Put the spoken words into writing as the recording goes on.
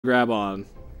Grab on.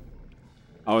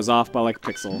 I was off by like a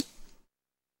pixel.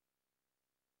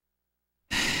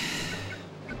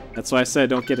 That's why I said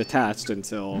don't get attached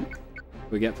until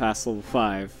we get past level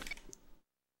 5.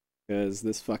 Because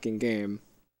this fucking game...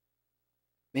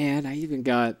 Man, I even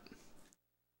got...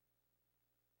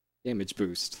 damage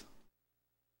boost.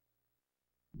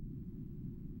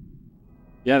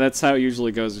 Yeah, that's how it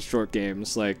usually goes with short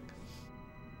games. Like,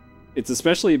 it's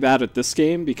especially bad at this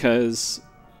game because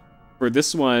for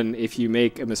this one, if you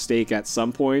make a mistake at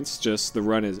some points, just the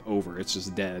run is over. It's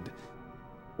just dead.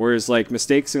 Whereas, like,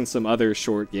 mistakes in some other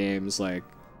short games, like,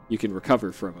 you can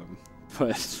recover from them.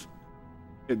 But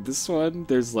in this one,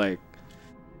 there's, like,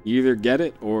 you either get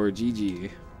it or GG.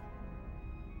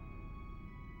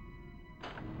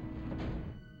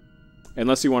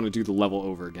 Unless you want to do the level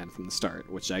over again from the start,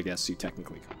 which I guess you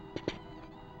technically could.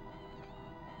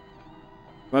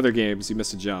 In other games, you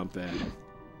miss a jump and...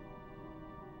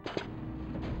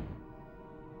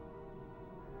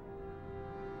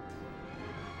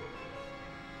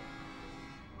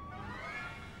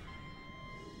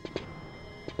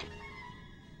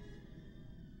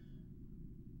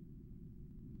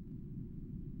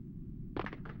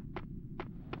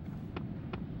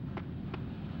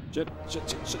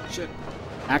 Shit.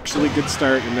 Actually good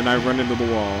start, and then I run into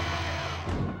the wall.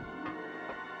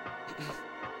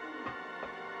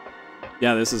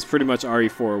 Yeah, this is pretty much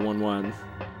RE4 1-1.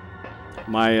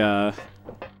 My,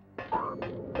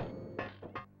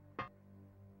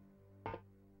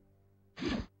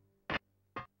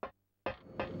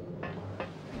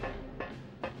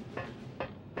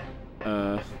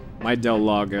 my Del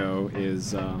Lago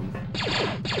is,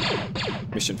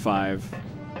 Mission 5.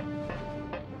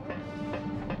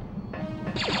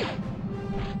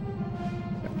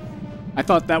 I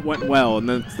thought that went well, and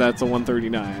then that's a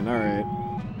 139. Alright.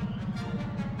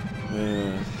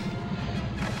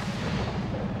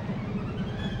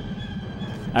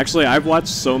 Actually, I've watched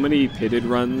so many pitted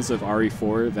runs of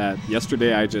RE4 that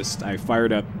yesterday I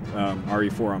fired up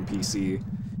RE4 on PC,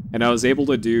 and I was able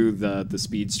to do the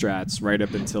speed strats right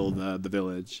up until the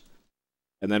village.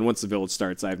 And then once the village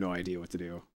starts, I have no idea what to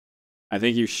do. I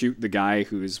think you shoot the guy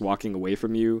who's walking away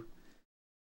from you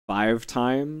 5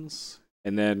 times,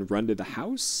 and then run to the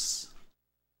house,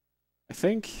 I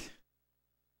think,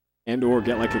 and or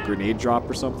get like a grenade drop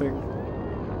or something,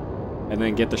 and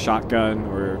then get the shotgun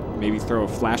or maybe throw a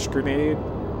flash grenade.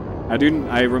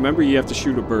 I remember you have to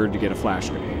shoot a bird to get a flash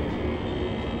grenade,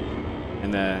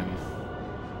 and then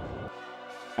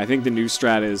I think the new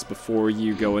strat is before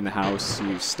you go in the house,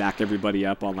 you stack everybody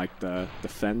up on like the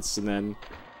fence and then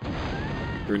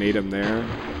grenade them there,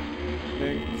 I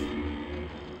think.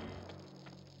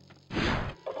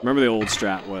 Remember the old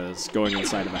strat was going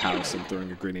inside of a house and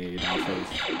throwing a grenade off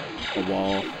of a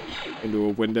wall into a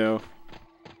window.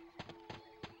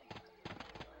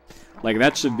 Like,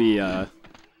 that should be a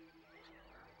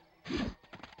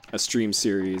stream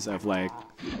series of, like,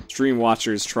 stream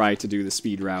watchers try to do the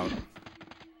speed route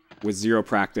with 0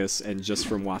 practice and just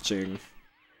from watching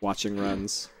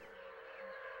runs.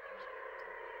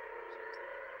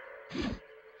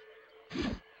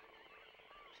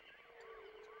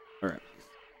 Alright.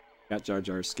 Got Jar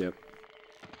Jar skip.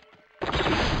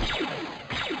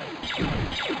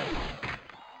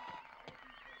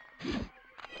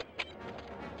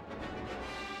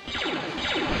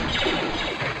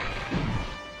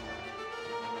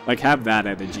 Like, have that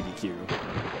at a GDQ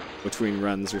between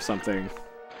runs or something.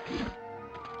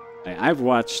 I've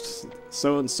watched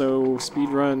so-and-so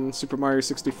speedrun Super Mario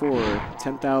 64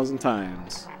 10,000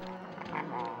 times.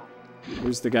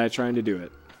 Who's the guy trying to do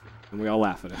it? And we all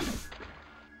laugh at him.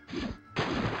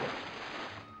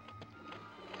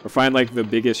 Or find, like, the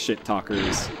biggest shit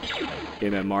talkers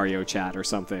in a Mario chat or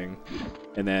something,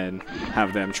 and then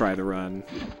have them try the run.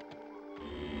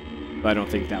 But I don't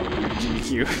think that would be a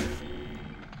GDQ.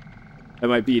 That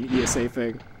might be an ESA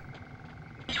thing.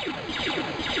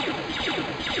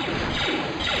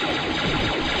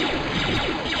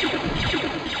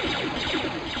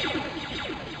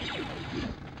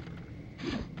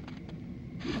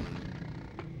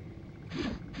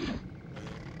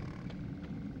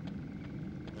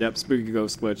 Yep, spooky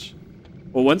ghost glitch.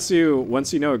 Well, once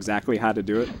you know exactly how to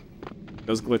do it,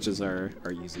 those glitches are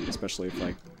easy, especially if,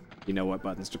 like, you know what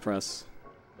buttons to press.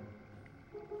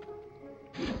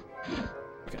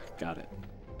 Okay, got it.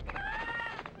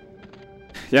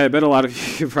 Yeah, I bet a lot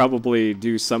of you probably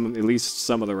do at least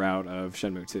some of the route of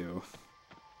Shenmue 2.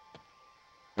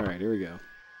 Alright, here we go.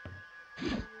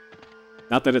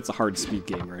 Not that it's a hard speed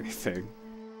game or anything.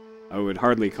 I would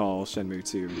hardly call Shenmue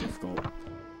 2 difficult.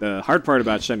 The hard part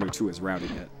about Shenmue 2 is routing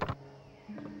it.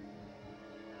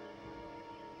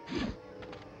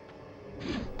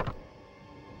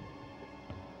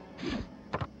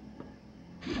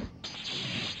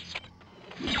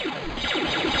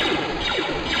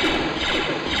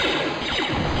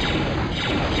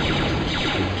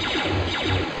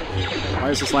 Why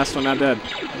is this last one not dead?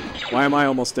 Why am I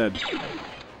almost dead?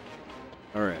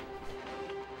 Alright.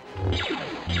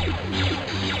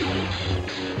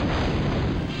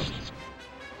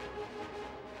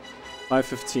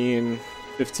 $5.15,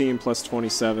 15 plus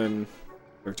 27,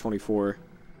 or 24.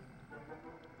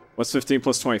 What's 15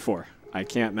 plus 24? I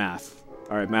can't math.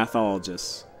 Alright,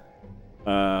 mathologist.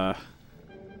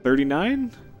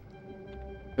 39?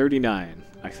 39,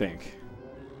 I think.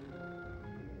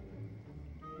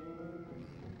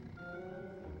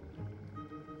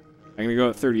 I'm gonna go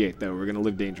at 38 though, we're gonna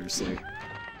live dangerously.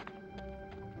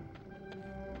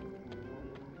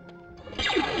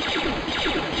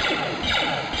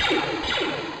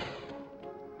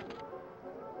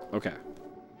 Okay.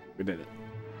 We did it.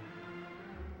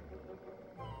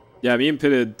 Yeah, me and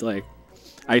Pitted, like,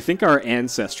 I think our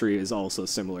ancestry is also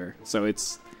similar, so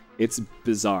it's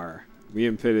bizarre. Me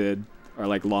and Pitted are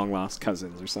like long lost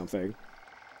cousins or something.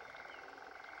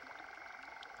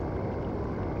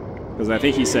 Because I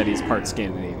think he said he's part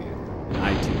Scandinavian, and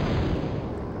I too.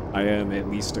 I am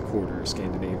at least a quarter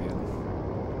Scandinavian.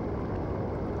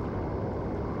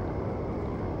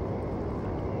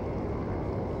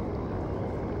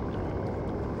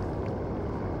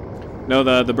 No,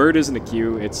 the bird isn't a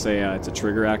cue. It's a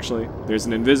trigger actually. There's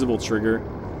an invisible trigger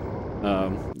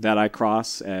that I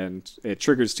cross, and it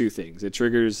triggers two things. It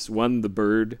triggers one, the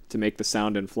bird to make the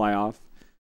sound and fly off,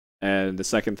 and the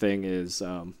second thing is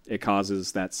it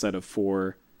causes that set of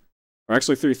four, or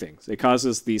actually three things. It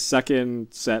causes the second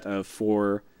set of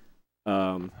four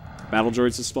battle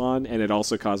droids to spawn, and it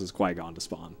also causes Qui-Gon to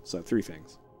spawn. So three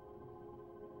things.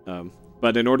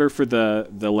 But in order for the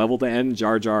level to end,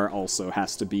 Jar Jar also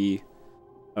has to be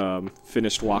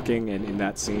finished walking and in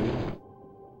that scene.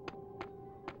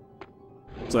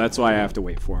 So that's why I have to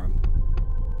wait for him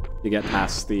to get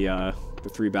past the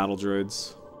three battle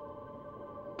droids.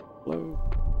 Hello.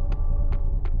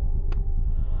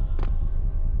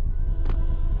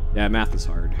 Yeah, math is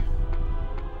hard.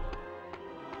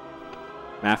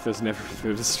 Math has never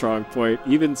been a strong point.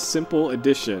 Even simple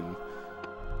addition,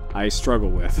 I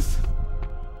struggle with.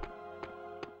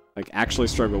 Like, actually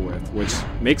struggle with, which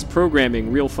makes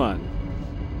programming real fun.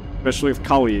 Especially with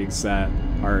colleagues that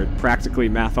are practically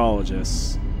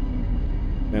mathologists.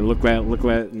 And look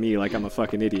at me like I'm a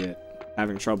fucking idiot,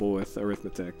 having trouble with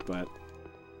arithmetic, but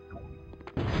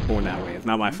going that way, it's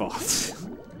not my fault.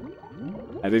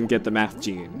 I didn't get the math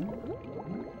gene.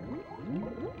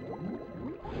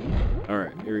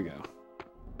 Alright, here we go.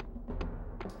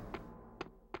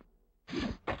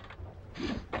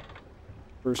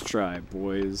 First try,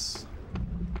 boys.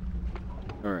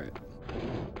 Alright.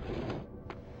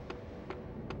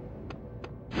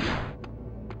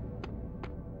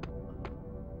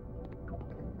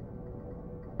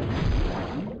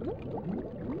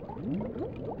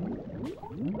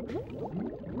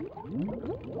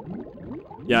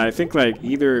 Yeah, I think, like,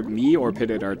 either me or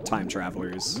Pitted are time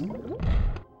travelers.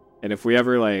 And if we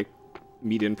ever, like,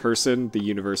 meet in person, the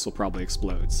universe will probably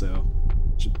explode, so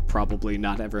should probably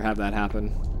not ever have that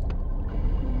happen.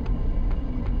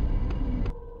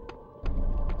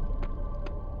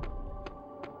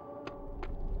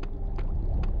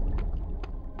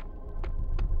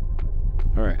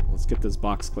 Alright, let's get this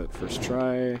box clip first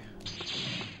try.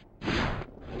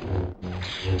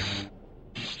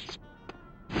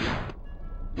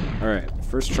 Alright,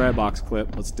 first try box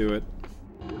clip, let's do it.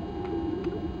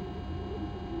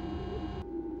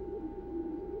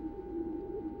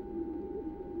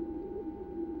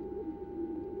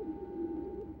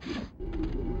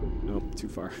 Nope, too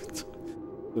far.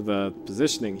 The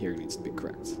positioning here needs to be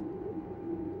correct.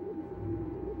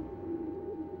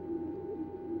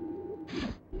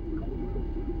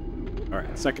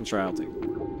 Alright, second try I'll take.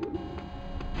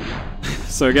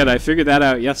 So again, I figured that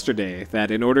out yesterday, that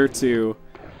in order to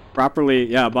properly,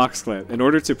 yeah, box clip. In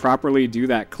order to properly do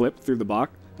that clip through the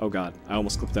box, oh god, I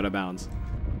almost clipped out of bounds.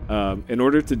 In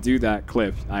order to do that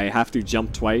clip, I have to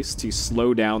jump twice to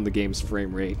slow down the game's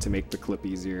frame rate to make the clip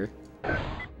easier. I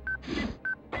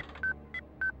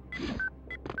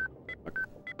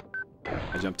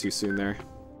jumped too soon there.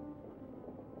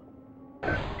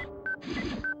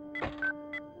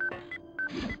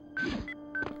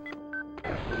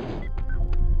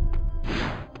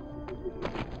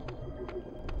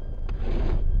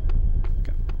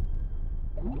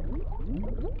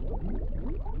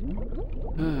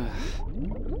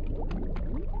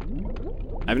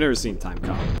 I've never seen Time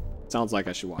Cop. Sounds like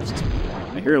I should watch this movie.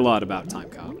 I hear a lot about Time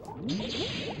Cop.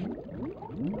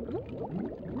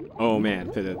 Oh man,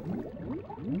 Pitted.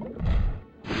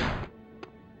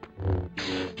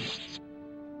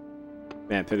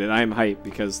 Man, Pitted, I am hyped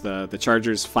because the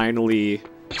Chargers finally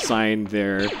signed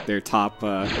their top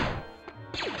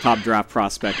draft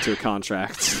prospect to a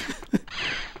contract.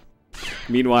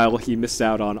 Meanwhile, he missed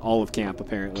out on all of camp,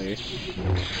 apparently.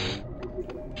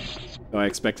 So I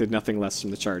expected nothing less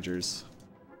from the Chargers.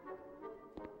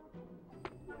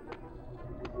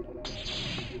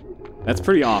 That's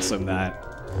pretty awesome that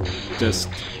just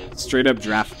straight up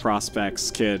draft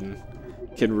prospects can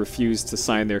refuse to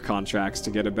sign their contracts to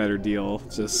get a better deal.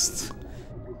 Just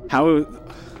how,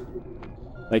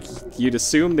 like, you'd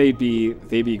assume they'd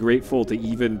be grateful to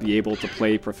even be able to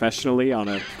play professionally on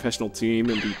a professional team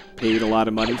and be paid a lot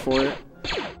of money for it.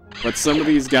 But some of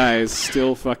these guys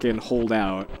still fucking hold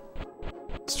out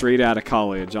straight out of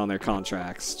college on their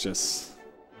contracts. Just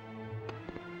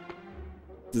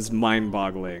is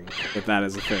mind-boggling that that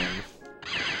is a thing.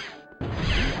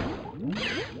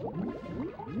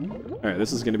 Alright,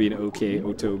 this is going to be an okay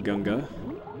Oto Gunga.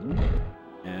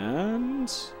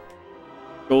 And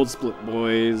gold split,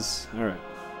 boys. Alright.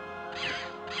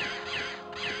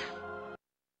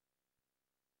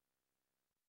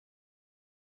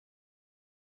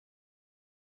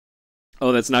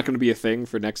 Oh, that's not going to be a thing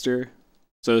for next year?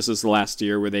 So this is the last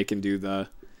year where they can do the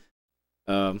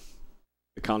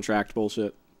contract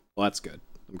bullshit? Well, that's good.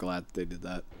 I'm glad they did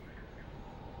that.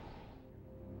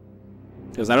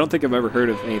 Because I don't think I've ever heard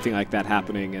of anything like that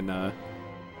happening in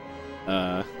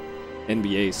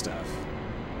NBA stuff.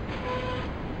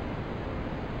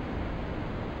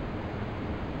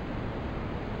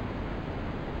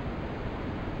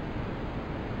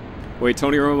 Wait,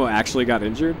 Tony Romo actually got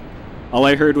injured? All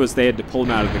I heard was they had to pull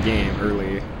him out of the game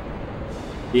early.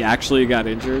 He actually got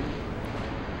injured?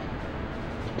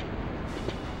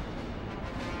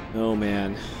 Oh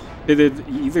man.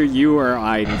 Either you or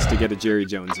I needs to get a Jerry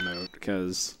Jones emote,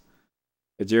 because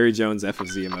a Jerry Jones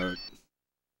FFZ emote.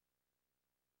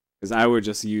 Because I would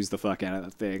just use the fuck out of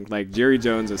that thing. Like, Jerry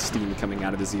Jones with steam coming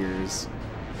out of his ears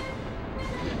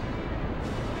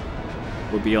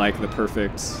would be like the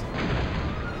perfect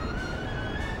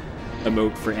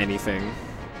emote for anything.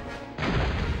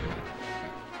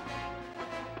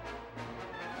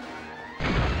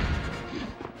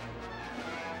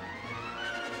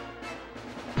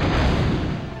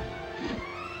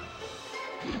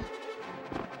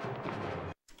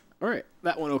 Alright,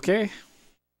 that one okay.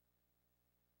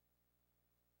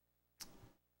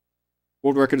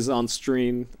 World record is on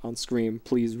screen,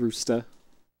 please, Rooster.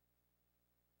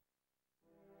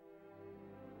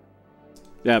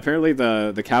 Yeah, apparently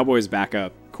the Cowboys'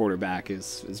 backup quarterback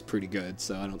is pretty good,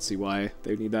 so I don't see why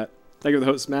they would need that. Thank you for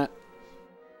the host, Matt.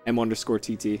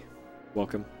 M_TT.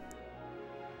 Welcome.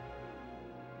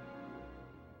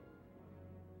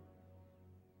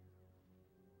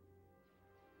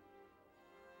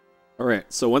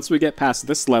 Alright, so once we get past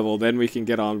this level, then we can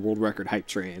get on world record hype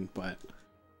train, but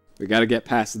we gotta get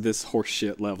past this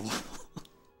horseshit level.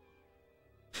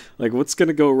 Like, what's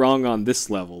gonna go wrong on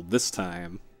this level this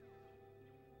time?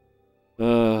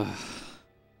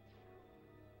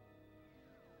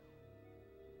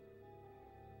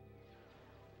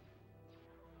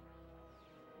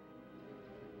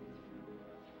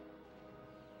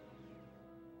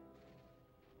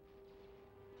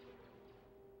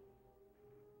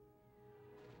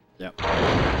 Yep.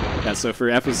 Yeah, so for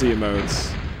FOC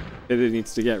emotes, it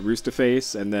needs to get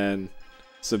Roosterface and then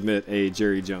submit a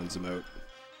Jerry Jones emote.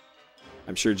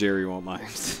 I'm sure Jerry won't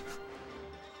mind.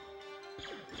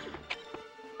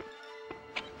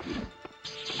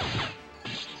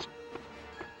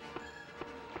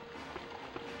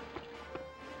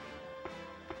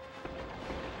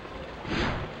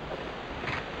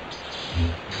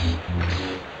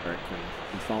 Alright,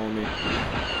 come follow me.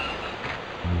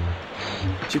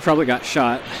 She probably got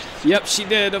shot. Yep, she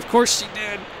did. Of course she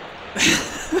did.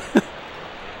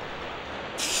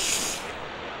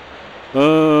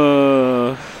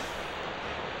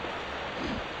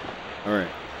 Alright.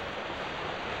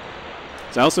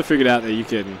 So I also figured out that you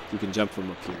can jump from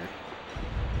up here.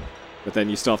 But then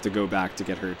you still have to go back to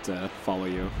get her to follow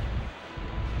you.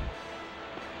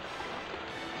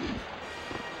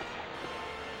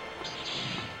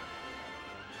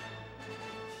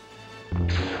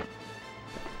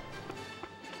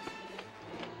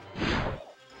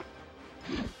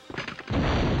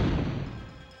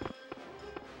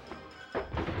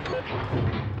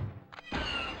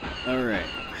 Alright.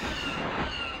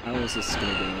 How is this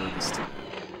gonna go this time?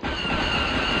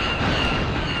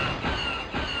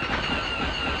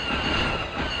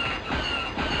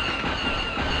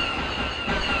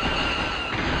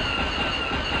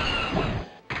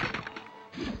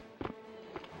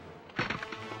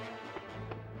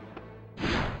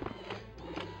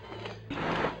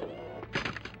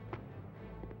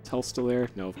 Is Hell still there?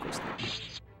 No, of course not.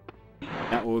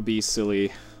 That would be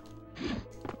silly.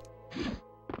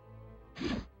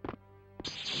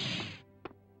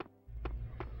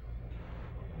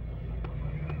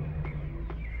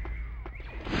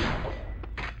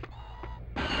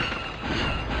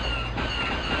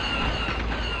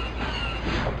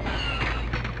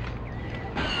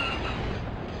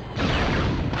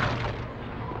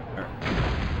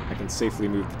 Safely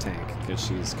move the tank because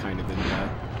she's kind of in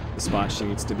the spot she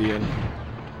needs to be in.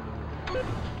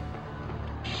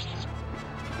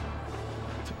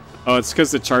 Oh, it's because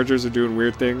the chargers are doing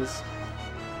weird things?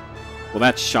 Well,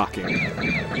 that's shocking.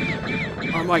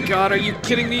 Oh my god, are you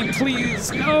kidding me?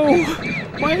 Please, no!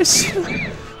 Why is she...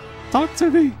 Talk to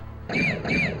me!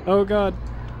 Oh god.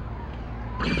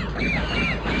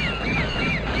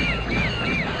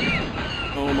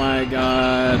 Oh my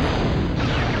god.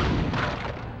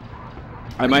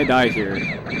 I might die here.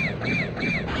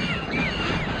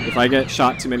 If I get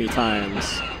shot too many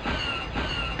times.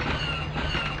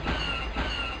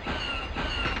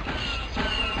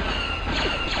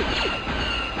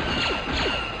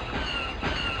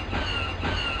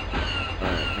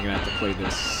 Alright, I'm gonna have to play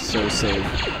this so safe.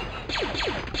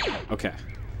 Okay.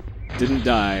 Didn't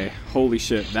die. Holy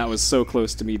shit, that was so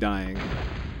close to me dying.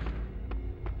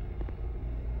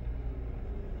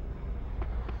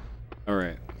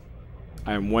 Alright.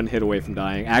 I am one hit away from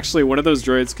dying. Actually, one of those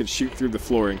droids could shoot through the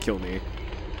floor and kill me.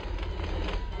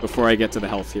 Before I get to the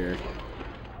health here.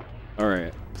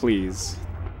 Alright, please.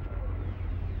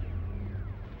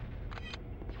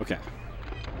 Okay.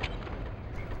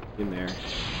 In there.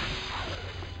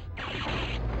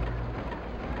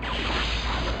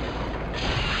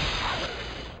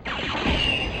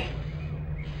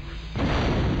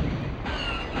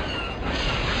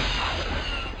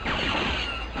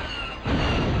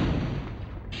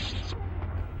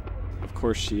 Of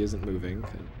course she isn't moving.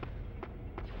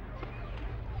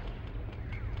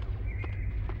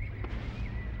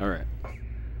 Alright.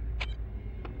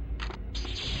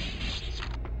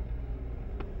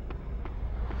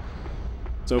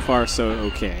 So far, so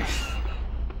okay.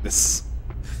 This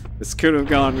could have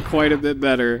gone quite a bit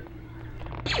better.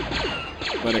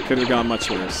 But it could have gone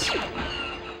much worse.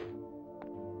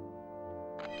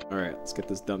 Alright, let's get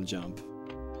this dumb jump.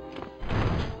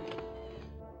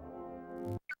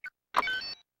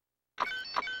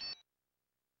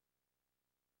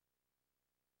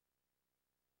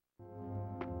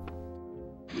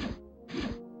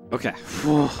 Okay.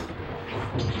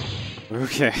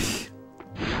 Okay.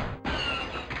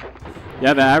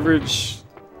 Yeah, the average...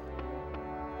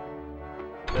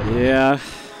 Yeah.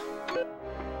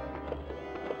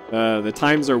 The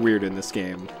times are weird in this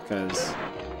game, because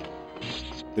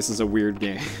this is a weird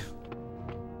game.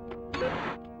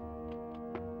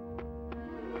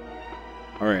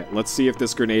 Alright, let's see if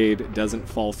this grenade doesn't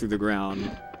fall through the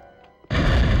ground.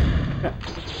 Yeah.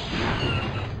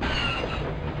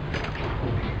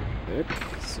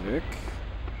 Sick.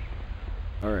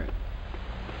 Alright.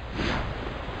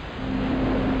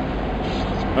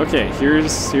 Okay,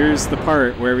 here's the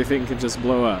part where everything can just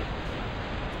blow up.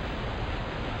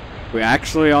 We're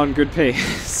actually on good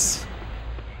pace.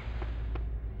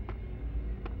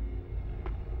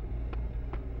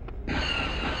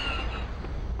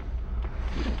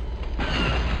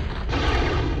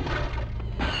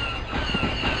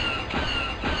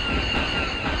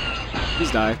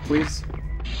 Please die, please.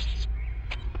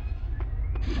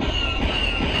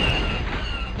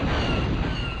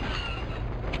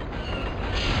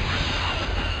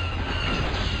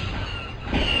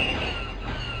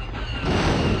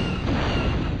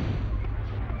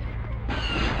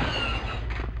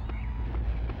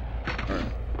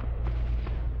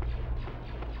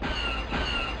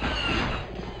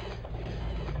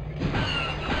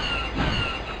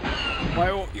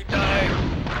 Why won't you die?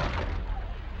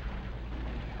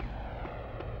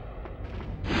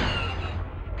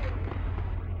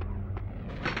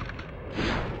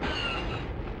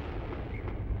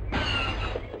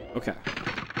 Okay.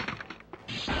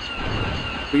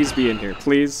 Please be in here.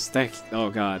 Please. Thank you. Oh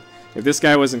god. If this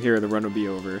guy wasn't here, the run would be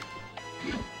over.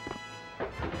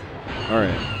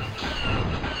 Alright.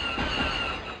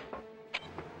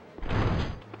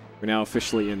 We're now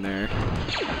officially in there.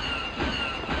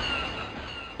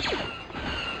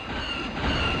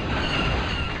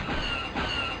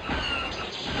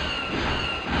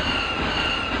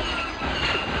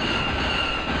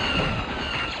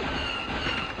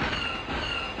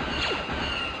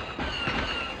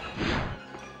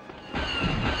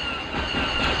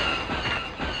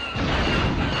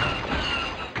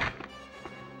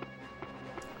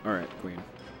 Alright, Queen.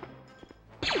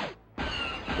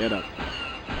 Get up.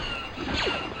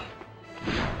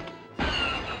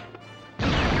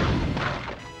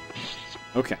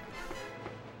 Okay.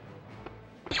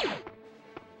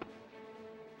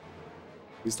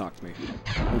 Please talk to me.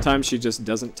 Sometimes she just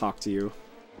doesn't talk to you.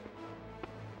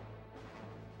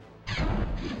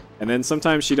 And then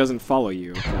sometimes she doesn't follow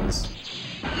you, because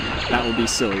that would be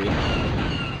silly.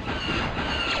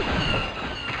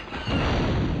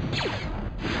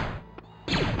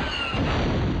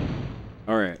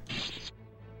 Alright.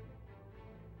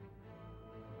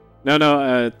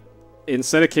 No,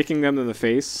 instead of kicking them in the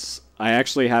face, I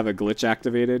actually have a glitch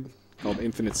activated called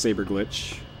Infinite Saber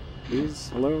Glitch. Please?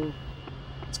 Hello?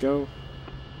 Let's go.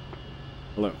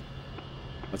 Hello.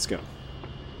 Let's go.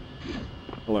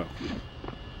 Hello.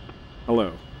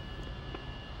 Hello.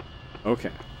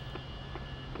 Okay.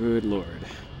 Good lord.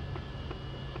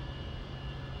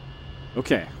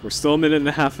 Okay, we're still a minute and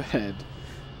a half ahead.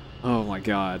 Oh my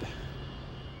god.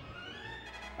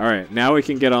 Alright, now we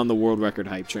can get on the world record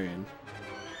hype train.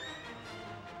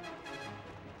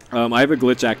 I have a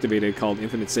glitch activated called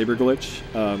Infinite Saber Glitch.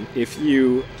 If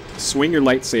you swing your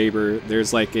lightsaber,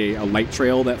 there's like a light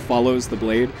trail that follows the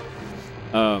blade.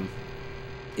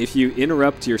 If you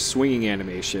interrupt your swinging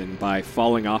animation by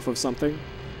falling off of something,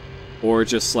 or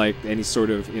just like any sort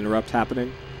of interrupt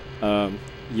happening,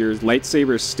 your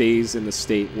lightsaber stays in the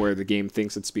state where the game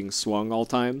thinks it's being swung all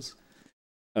times.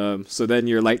 So then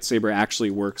your lightsaber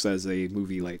actually works as a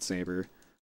movie lightsaber.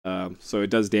 So it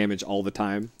does damage all the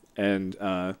time, and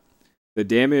the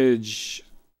damage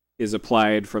is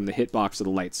applied from the hitbox of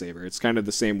the lightsaber. It's kind of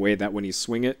the same way that when you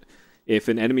swing it, if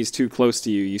an enemy's too close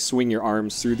to you, you swing your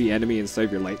arms through the enemy instead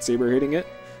of your lightsaber hitting it,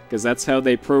 because that's how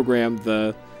they programmed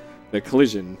the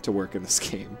collision to work in this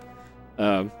game.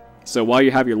 So while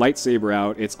you have your lightsaber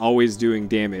out, it's always doing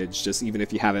damage, just even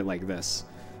if you have it like this.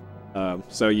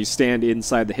 So you stand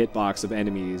inside the hitbox of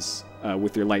enemies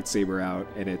with your lightsaber out,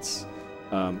 and it's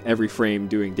every frame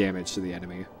doing damage to the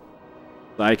enemy.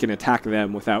 So I can attack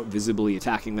them without visibly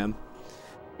attacking them,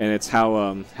 and it's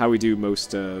how we do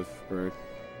most of, or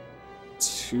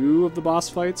 2 of the boss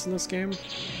fights in this game.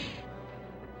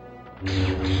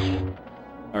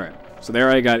 Alright, so there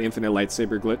I got Infinite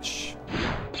Lightsaber Glitch.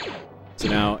 So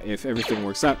now, if everything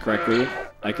works out correctly,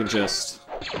 I can just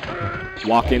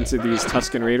walk into these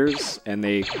Tusken Raiders, and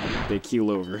they keel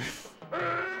over.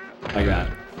 Like that.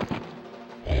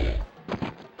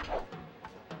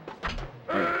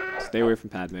 Alright, stay away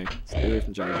from Padme. Stay away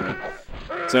from Jar Jar.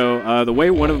 So, the way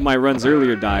one of my runs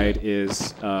earlier died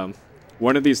is,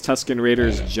 one of these Tusken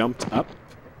Raiders jumped up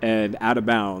and out of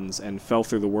bounds and fell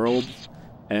through the world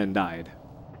and died.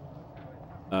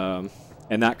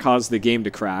 And that caused the game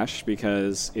to crash,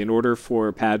 because in order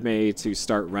for Padme to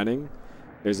start running,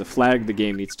 there's a flag the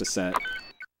game needs to set.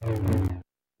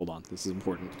 Hold on, this is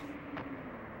important.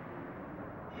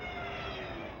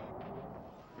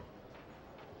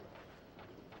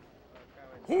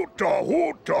 Hoota,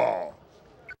 hoota!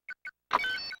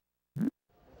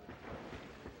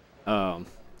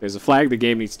 There's a flag the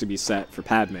game needs to be set for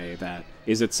Padme that,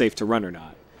 is it safe to run or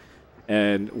not?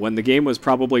 And when the game was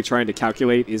probably trying to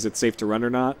calculate, is it safe to run or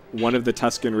not, one of the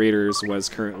Tusken Raiders was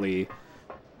currently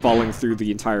falling through the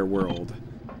entire world.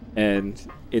 And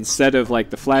instead of,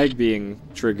 like, the flag being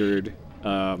triggered,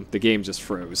 the game just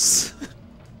froze.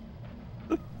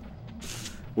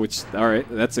 Which, alright,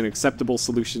 that's an acceptable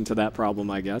solution to that problem,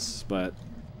 I guess, but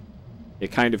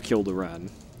it kind of killed a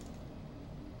run.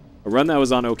 A run that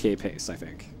was on okay pace, I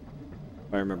think.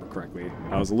 If I remember correctly.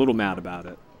 I was a little mad about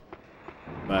it.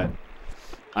 But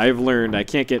I've learned I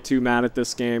can't get too mad at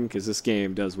this game, because this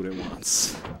game does what it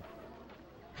wants.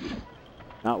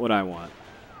 Not what I want.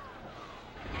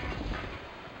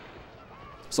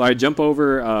 So I jump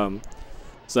over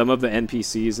some of the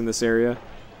NPCs in this area,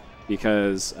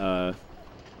 because the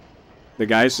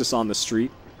guys just on the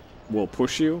street will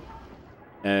push you,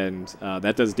 and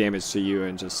that does damage to you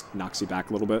and just knocks you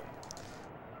back a little bit.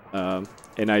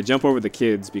 And I jump over the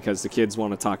kids because the kids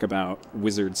want to talk about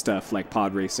wizard stuff like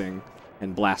pod racing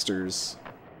and blasters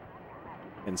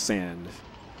and sand.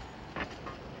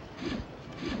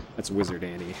 That's Wizard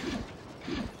Annie.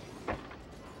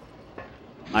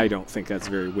 I don't think that's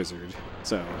very wizard,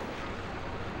 so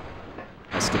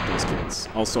I skip those kids.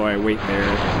 Also, I wait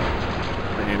there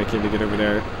for Anakin to get over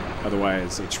there,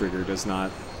 otherwise a trigger does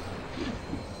not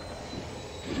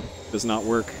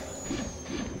work.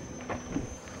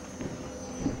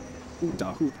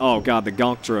 Oh god, the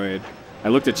gonk droid. I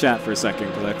looked at chat for a second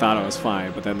because I thought I was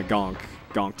fine, but then the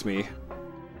gonked me.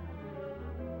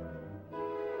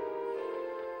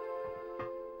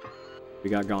 We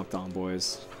got gonked on,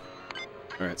 boys.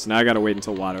 Alright, so now I gotta wait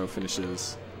until Watto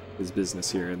finishes his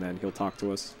business here, and then he'll talk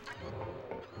to us.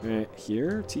 Alright,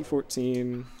 here,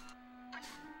 T14.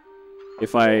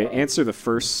 if I answer the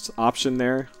first option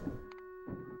there,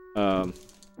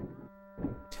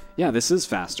 yeah, this is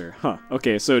faster. Huh.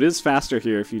 Okay, so it is faster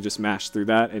here if you just mash through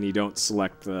that and you don't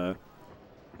select the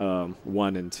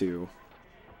 1 and 2.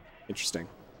 Interesting.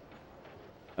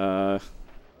 Yeah.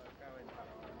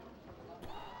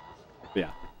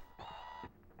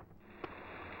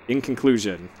 In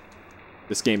conclusion,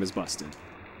 this game is busted.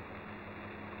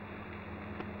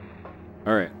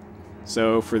 Alright.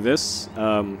 So for this,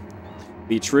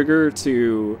 the trigger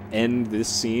to end this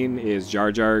scene is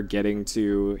Jar Jar getting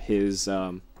to his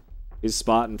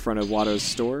spot in front of Watto's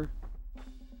store.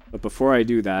 But before I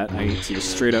do that, I need to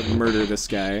straight up murder this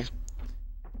guy.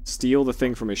 Steal the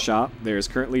thing from his shop. There's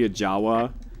currently a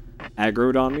Jawa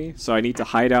aggroed on me, so I need to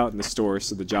hide out in the store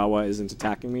so the Jawa isn't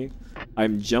attacking me.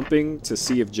 I'm jumping to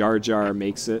see if Jar Jar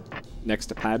makes it next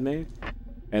to Padme,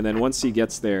 and then once he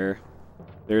gets there,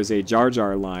 there's a Jar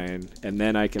Jar line, and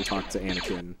then I can talk to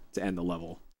Anakin to end the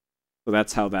level. So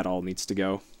that's how that all needs to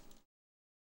go.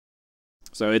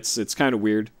 So it's kind of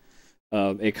weird.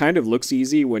 It kind of looks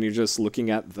easy when you're just looking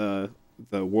at the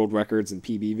world records and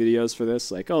PB videos for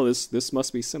this. Like, oh, this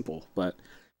must be simple. But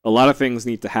a lot of things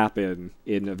need to happen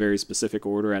in a very specific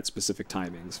order at specific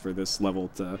timings for this level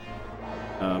to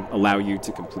allow you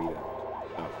to complete it.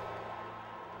 So,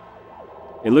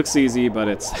 it looks easy, but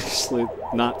it's actually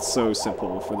not so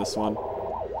simple for this one.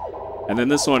 And then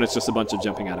this one, it's just a bunch of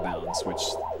jumping out of bounds, which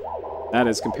that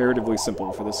is comparatively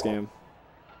simple for this game.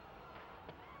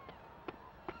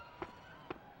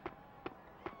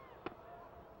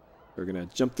 We're gonna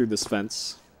jump through this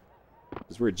fence,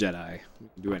 because we're a Jedi. We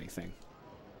can do anything.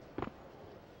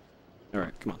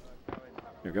 Alright, come on.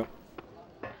 There we go.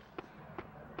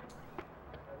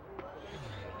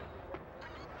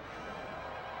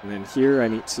 And then here I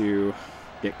need to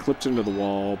get clipped into the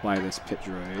wall by this pit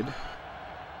droid.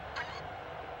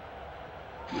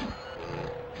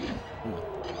 Come on.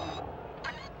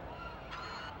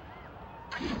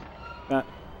 That.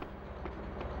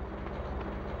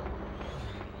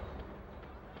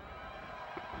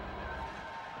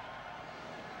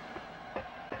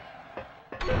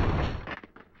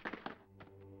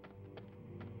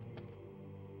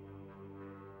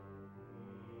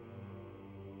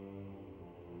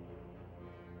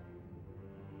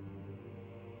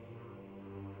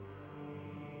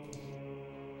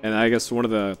 And I guess one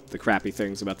of the crappy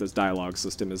things about this dialogue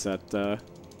system is that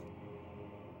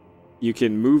you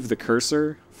can move the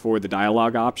cursor for the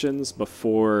dialogue options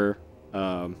before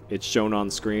it's shown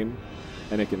on screen,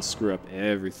 and it can screw up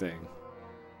everything.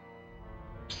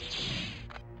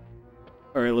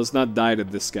 Alright, let's not die to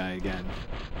this guy again.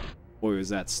 Boy, was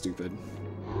that stupid.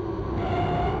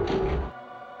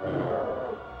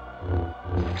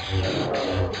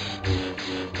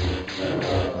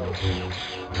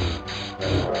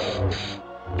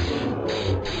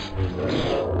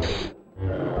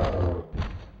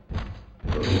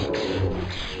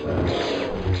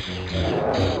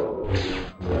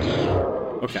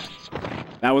 Okay.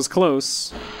 That was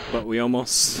close, but we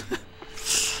almost...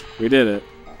 we did it.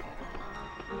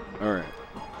 Alright.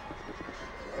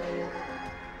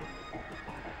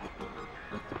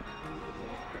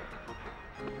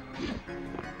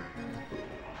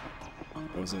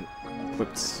 Wasn't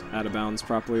clipped out of bounds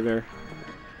properly there.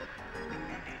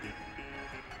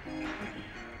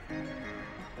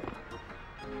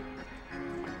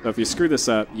 So if you screw this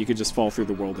up, you could just fall through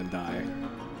the world and die.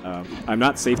 I'm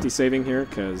not safety saving here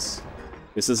because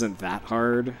this isn't that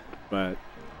hard, but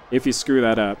if you screw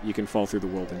that up, you can fall through the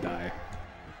world and die.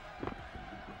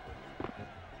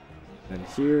 And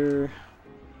here...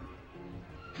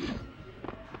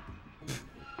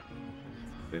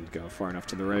 didn't go far enough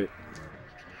to the right.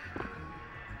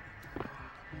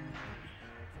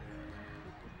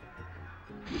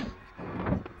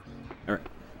 Alright,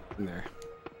 in there.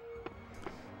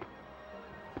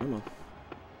 Come on.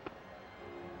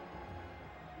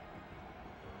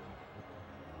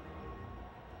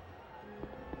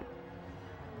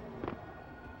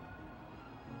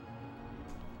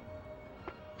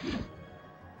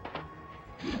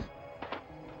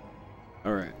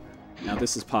 Alright, now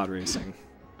this is pod racing.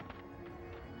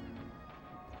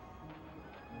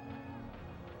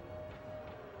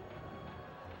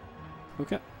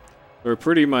 Okay. We're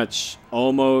pretty much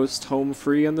almost home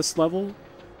free on this level.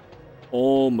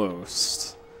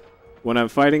 Almost. When I'm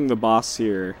fighting the boss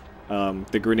here,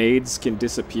 the grenades can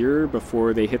disappear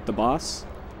before they hit the boss.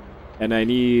 And I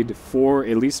need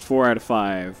at least 4 out of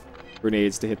 5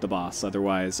 grenades to hit the boss,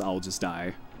 otherwise I'll just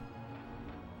die.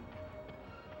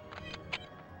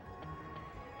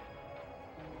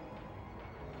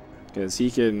 Because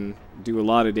he can do a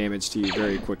lot of damage to you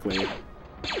very quickly.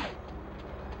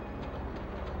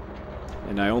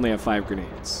 and I only have 5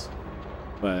 grenades.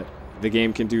 But the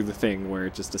game can do the thing where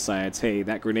it just decides, hey,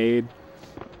 that grenade,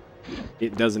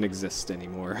 it doesn't exist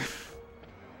anymore.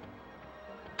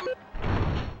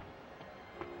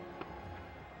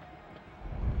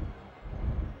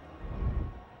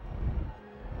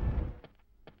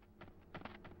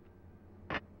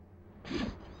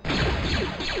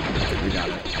 We got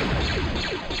it.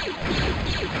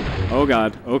 Oh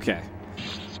god, okay.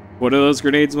 One of those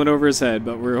grenades went over his head,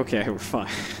 but we're okay, we're fine.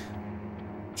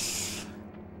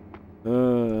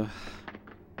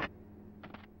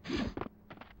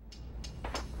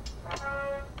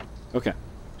 Okay.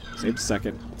 Save a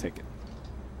second, I'll take it.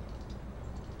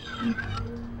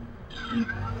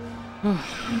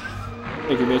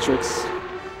 Thank you, Matrix.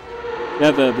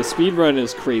 Yeah, the speed run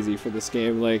is crazy for this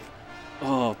game. Like,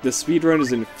 oh, the speed run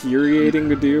is infuriating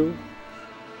to do.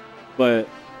 But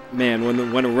man,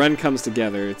 when a run comes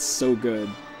together, it's so good.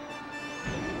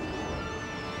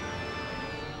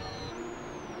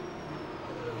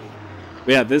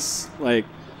 But yeah, this, like,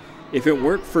 if it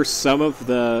weren't for some of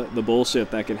the bullshit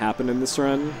that can happen in this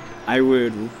run, I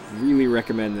would really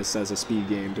recommend this as a speed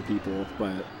game to people.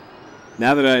 But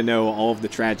now that I know all of the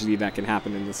tragedy that can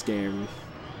happen in this game,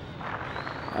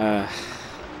 I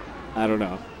don't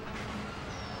know.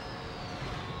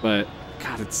 But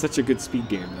god, it's such a good speed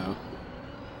game though.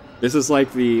 This is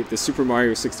like the Super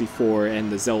Mario 64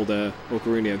 and the Zelda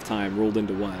Ocarina of Time rolled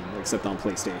into one, except on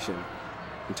PlayStation,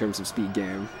 in terms of speed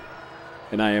game.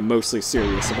 And I am mostly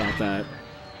serious about that.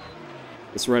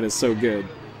 This run is so good.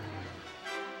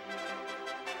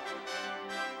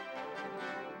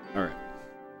 Alright.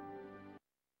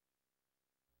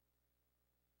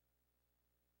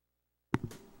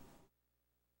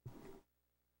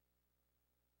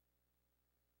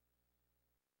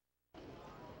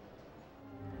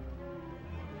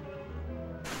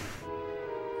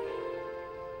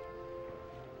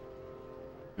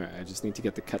 Alright, I just need to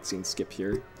get the cutscene skip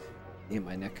here. Damn,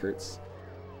 my neck hurts.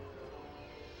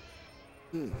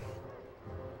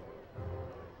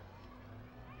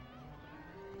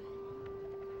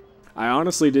 I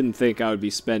honestly didn't think I would be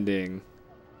spending...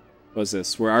 What was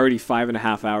this? We're already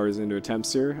 5.5 hours into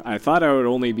attempts here. I thought I would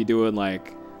only be doing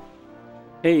like...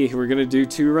 Hey, we're gonna do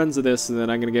 2 runs of this, and then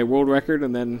I'm gonna get a world record,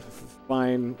 and then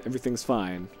fine, everything's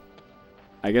fine.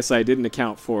 I guess I didn't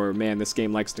account for, man, this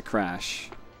game likes to crash.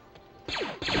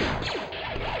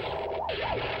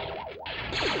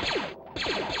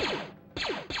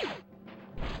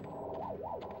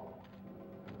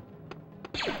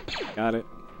 Got it.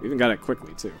 We even got it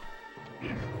quickly, too.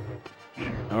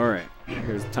 Alright,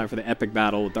 here's time for the epic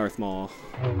battle with Darth Maul.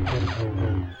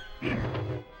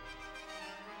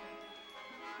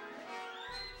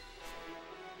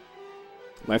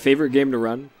 My favorite game to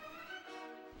run?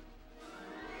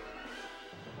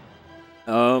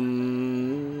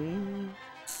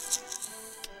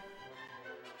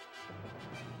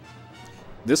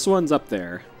 This one's up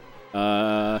there.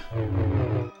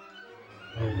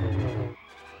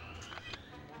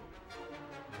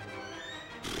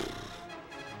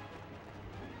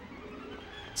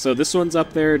 So this one's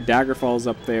up there, Daggerfall's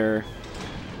up there.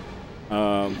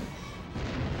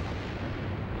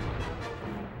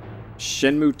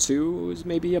 Shenmue 2 is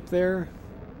maybe up there.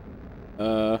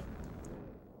 I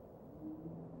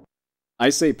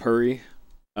say Puri.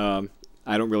 I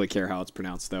don't really care how it's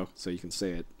pronounced though, so you can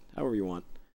say it however you want.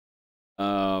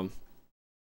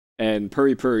 And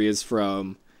Puri Puri is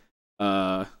from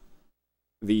the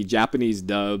Japanese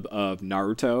dub of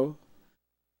Naruto.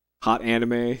 Hot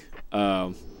anime.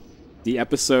 The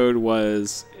episode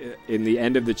was in the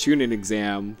end of the Chunin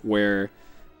exam where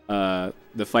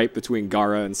the fight between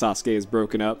Gaara and Sasuke is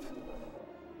broken up,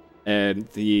 and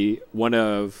one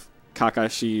of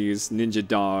Kakashi's ninja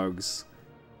dogs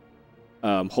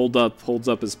holds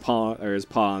up his paw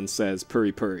and says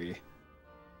 "Puri Puri,"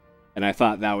 and I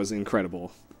thought that was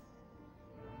incredible.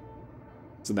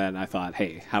 So then I thought,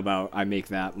 hey, how about I make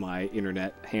that my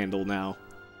internet handle now?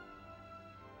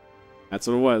 That's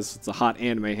what it was. It's a hot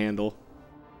anime handle.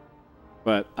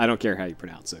 But I don't care how you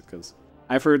pronounce it, because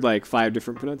I've heard like 5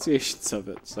 different pronunciations of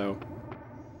it, so...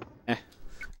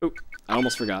 Oop, I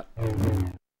almost forgot.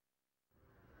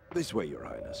 This way, Your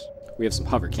Highness. We have some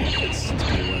hover cannons to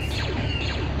deal with.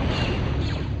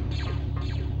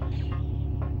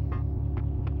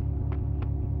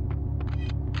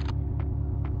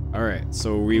 Alright,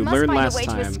 so we learned last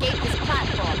time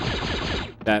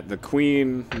that the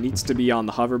queen needs to be on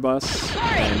the hover bus.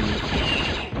 And...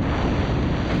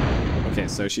 Okay,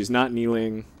 so she's not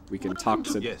kneeling. We can talk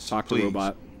to the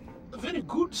robot. Very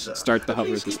good, sir. Start the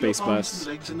hover with the space bus.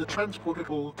 In the transport at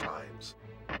all times.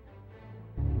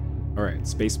 Alright,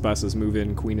 space bus is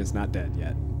moving. Queen is not dead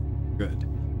yet. Good.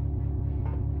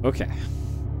 Okay.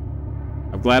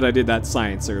 I'm glad I did that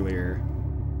science earlier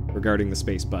regarding the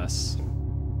space bus.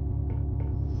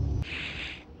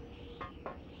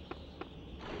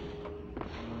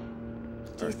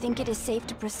 Do you think it is safe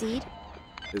to proceed?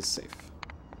 It is safe.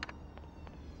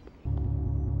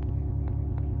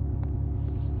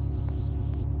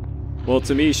 Well,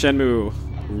 to me, Shenmue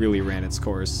really ran its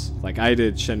course. Like, I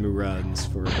did Shenmue runs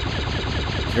for a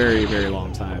very, very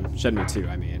long time. Shenmue 2,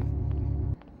 I mean.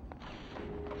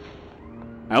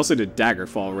 I also did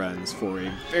Daggerfall runs for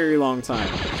a very long time.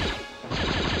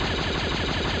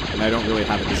 And I don't really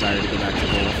have a desire to go back to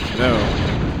both.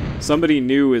 Though, somebody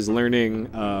new is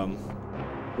learning,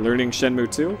 learning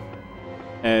Shenmue 2,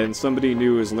 and somebody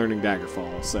new is learning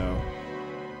Daggerfall, so...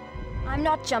 I'm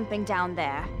not jumping down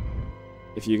there.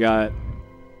 If you got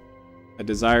a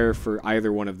desire for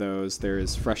either one of those, there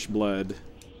is fresh blood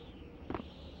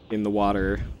in the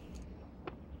water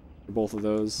for both of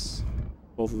those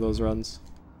runs.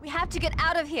 We have to get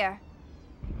out of here.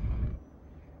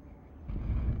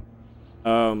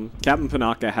 Captain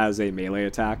Panaka has a melee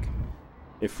attack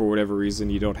if for whatever reason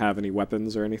you don't have any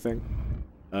weapons or anything.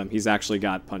 He's actually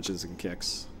got punches and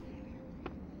kicks.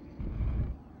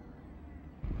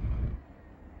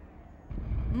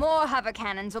 More hover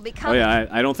cannons will be coming. Oh yeah,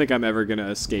 I don't think I'm ever gonna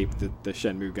escape the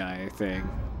Shenmue guy thing.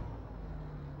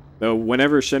 Though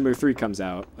whenever Shenmue 3 comes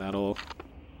out,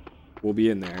 we'll be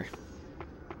in there.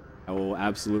 I will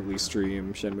absolutely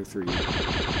stream Shenmue 3. We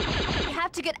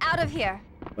have to get out of here.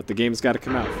 But the game's gotta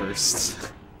come out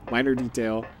first. Minor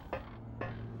detail.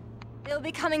 They'll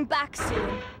be coming back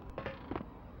soon.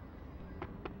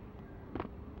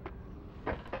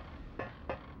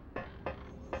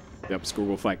 Yep,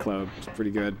 Schoolgirl Fight Club. It's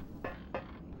pretty good.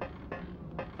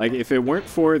 Like, if it weren't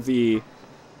for the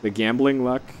gambling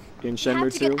luck in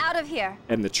Shenmue 2 get out of here.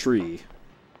 and the tree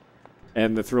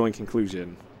and the thrilling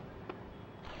conclusion,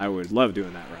 I would love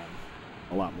doing that run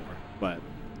a lot more. But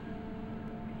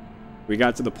we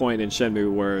got to the point in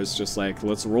Shenmue where it's just like,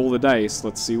 let's roll the dice,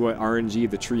 let's see what RNG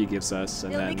the tree gives us,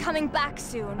 and They'll then be coming back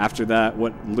soon. after that,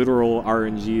 what literal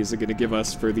RNG is it going to give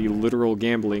us for the literal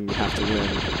gambling you have to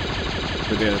win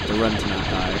for the run to not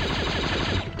die.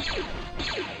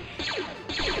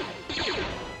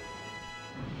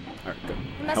 Alright, good.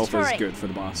 Health is good for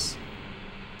the boss.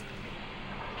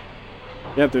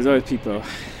 Yep, there's always people.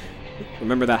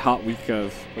 Remember that hot week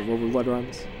of Overblood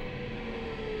runs?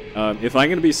 If I'm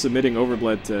going to be submitting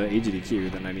Overblood to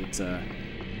AGDQ, then I need to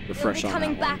refresh on that one.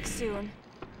 They'll be coming back soon.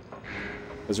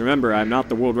 Because remember, I'm not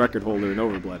the world record holder in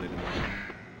Overblood anymore.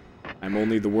 I'm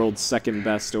only the world's second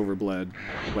best Overblood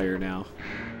player now.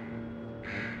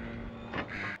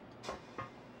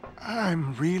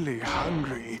 I'm really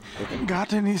hungry.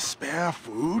 Got any spare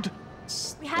food?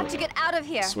 We have to get out of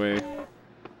here. Sway.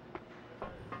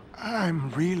 I'm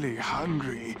really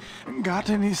hungry. Got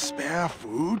any spare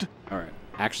food? Alright,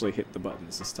 actually hit the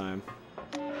buttons this time.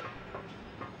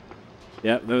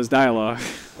 Yep, those dialogue.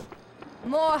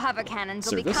 More hover cannons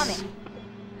will be coming.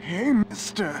 Hey,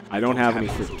 mister. I don't have any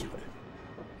food.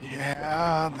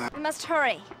 Yeah, We must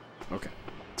hurry. Okay.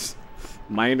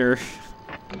 Minor.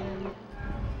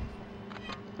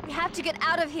 We have to get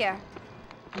out of here.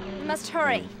 We must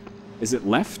hurry. Is it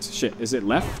left? Shit, is it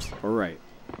left or right?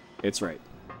 It's right.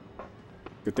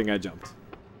 Good thing I jumped.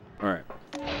 Alright.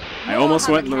 I almost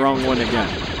went in the wrong one again.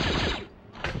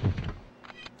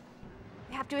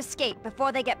 We have to escape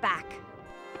before they get back.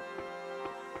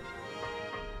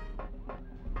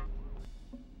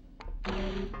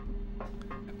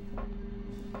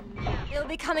 They'll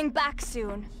be coming back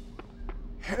soon.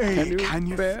 Hey, can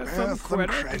you spare some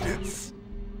credits?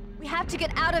 We have to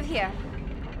get out of here.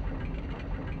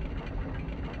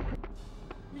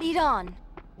 Lead on.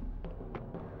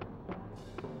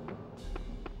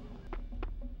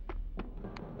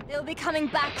 They'll be coming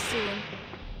back soon.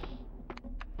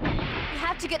 We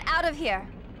have to get out of here.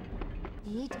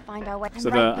 We need to find our way.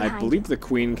 So I believe the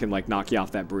queen can like knock you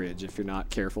off that bridge if you're not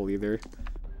careful either.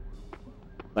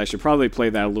 I should probably play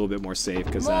that a little bit more safe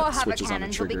because that switches on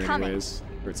a trigger anyways,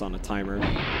 or it's on a timer.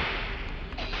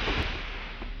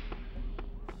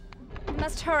 We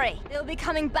must hurry. They'll be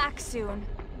coming back soon.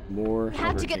 More. We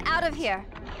have to get out of here.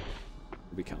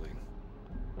 Will be coming.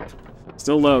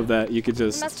 Still love that you could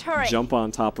just jump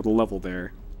on top of the level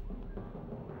there.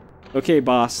 Okay,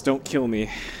 boss, don't kill me.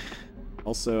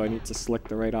 Also, I need to select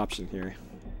the right option here.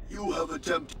 You have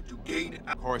attempted to gain...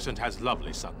 Coruscant has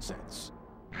lovely sunsets.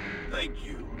 Thank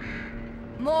you.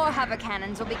 More hover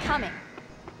cannons will be coming.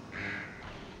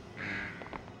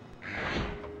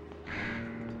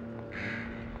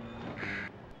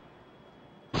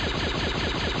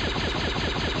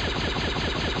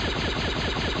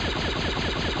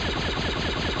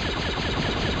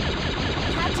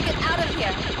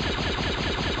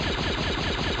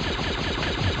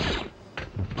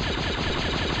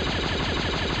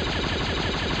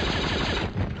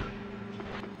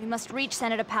 must reach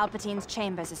Senator Palpatine's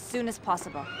chambers as soon as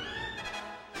possible.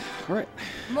 All right.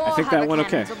 More I think that went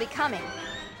okay. will be coming.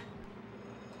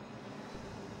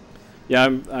 Yeah,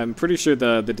 I'm pretty sure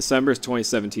the December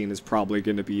 2017 is probably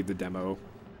going to be the demo,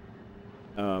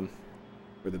 or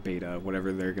the beta,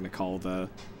 whatever they're going to call the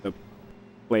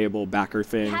playable backer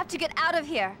thing. We have to get out of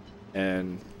here.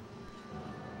 And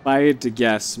if I had to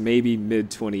guess, maybe mid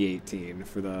 2018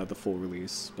 for the full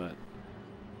release, but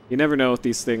you never know with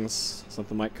these things.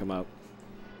 Something might come up.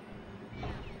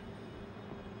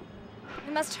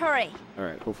 We must hurry. All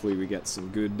right, hopefully we get some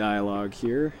good dialogue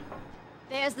here.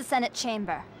 There's the Senate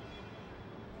chamber.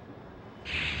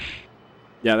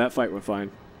 Yeah, that fight went fine.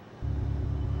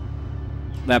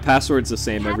 That password's the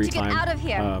same every We have to time. get out of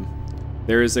here.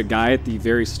 There is a guy at the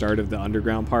very start of the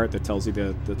underground part that tells you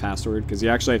the password, because you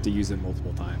actually have to use it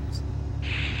multiple times.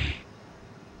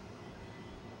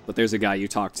 But there's a guy you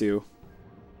talk to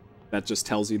that just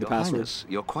tells you the Your password. Highness,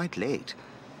 you're quite late.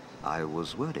 I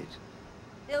was worried.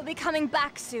 They'll be coming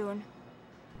back soon.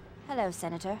 Hello,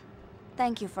 Senator.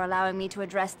 Thank you for allowing me to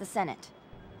address the Senate.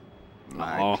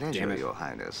 My Oh, damn pleasure, it. Your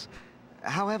Highness.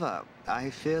 However, I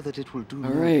fear that it will do All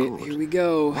no right, good. here we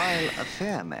go. While a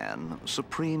fair man,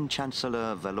 Supreme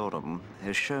Chancellor Valorum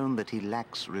has shown that he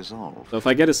lacks resolve. So if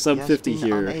I get a sub He has 50 been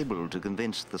here, unable to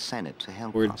convince the Senate to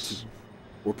help we're us.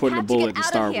 putting a Have to bullet get in out of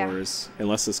Star here. Wars,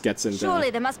 unless this gets into Surely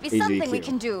there must be something we ADQ.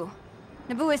 can do.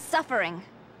 Naboo is suffering.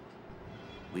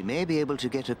 We may be able to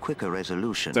get a quicker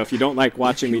resolution. So if you don't like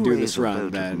watching If me you do raise this a run, vote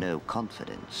of then no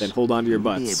confidence, hold on to your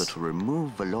you'll be butts. able to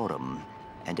remove Valorum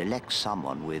and elect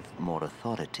someone with more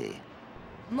authority.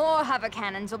 More hover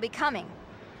cannons will be coming.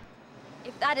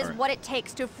 If that is All right. what it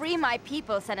takes to free my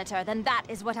people, Senator, then that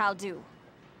is what I'll do.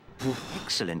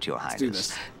 Excellent, Your do Highness.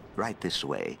 this. Right this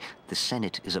way. The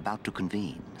Senate is about to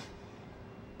convene.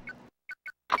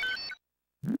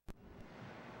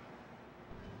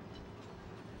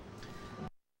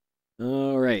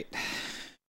 All right.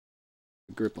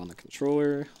 Grip on the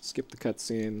controller. Skip the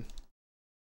cutscene.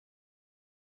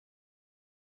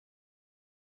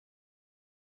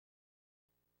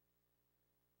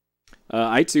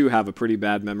 I too have a pretty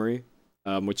bad memory,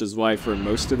 which is why for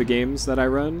most of the games that I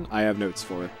run, I have notes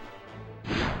for.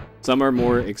 Some are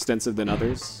more extensive than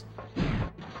others.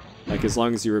 Like, as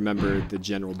long as you remember the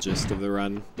general gist of the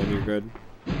run, then you're good.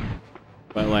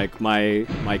 But like, my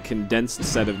condensed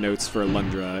set of notes for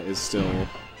Alundra is still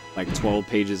like 12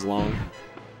 pages long.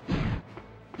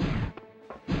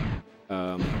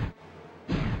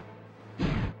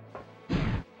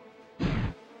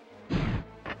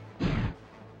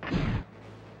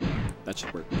 That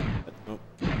should work. Oh,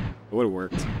 it would have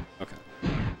worked. Okay.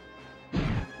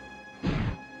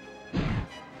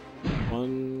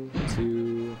 1,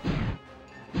 2.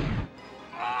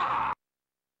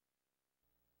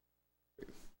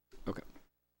 Okay.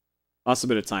 Lost a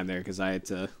bit of time there because I had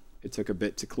to. It took a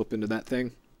bit to clip into that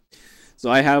thing.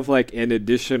 So I have like an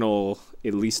additional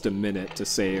at least a minute to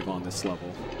save on this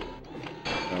level.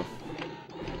 So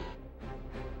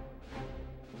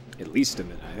at least a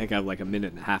minute. I think I have like a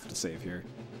minute and a half to save here.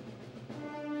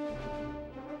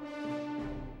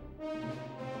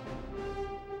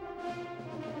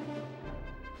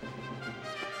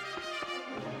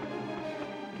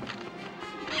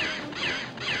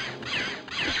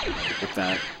 With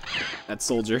that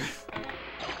soldier.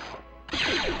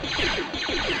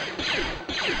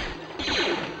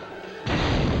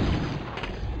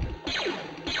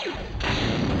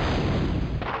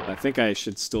 I think I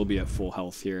should still be at full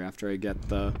health here after I get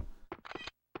the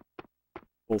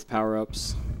both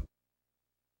power-ups.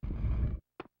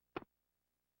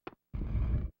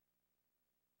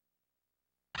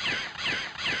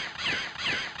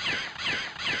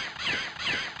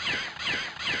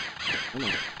 Come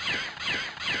on.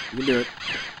 You can do it.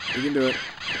 You can do it.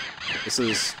 This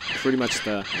is pretty much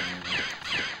the...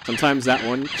 Sometimes that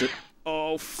one just...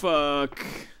 Oh, fuck.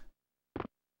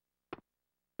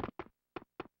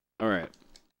 Alright.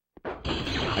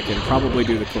 I can probably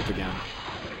do the clip again.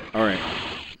 Alright.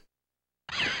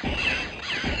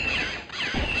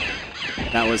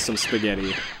 That was some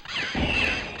spaghetti.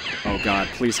 Oh god,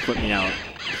 please clip me out.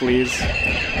 Please.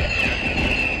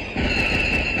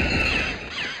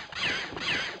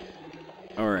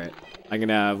 Alright. I'm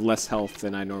gonna have less health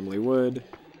than I normally would.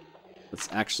 Let's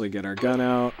actually get our gun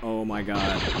out. Oh my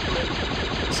god.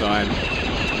 So I'm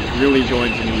really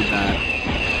going to need that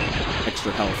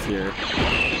extra health here.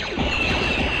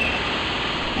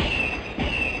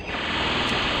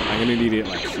 I'm gonna need it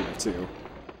like here too.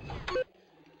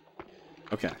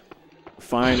 Okay. We're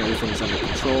fine, everything's under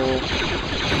control.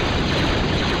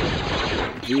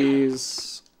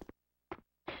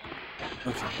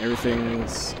 Okay,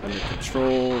 everything's under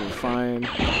control, we're fine.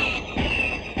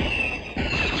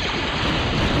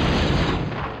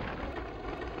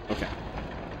 Okay,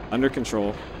 under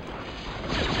control.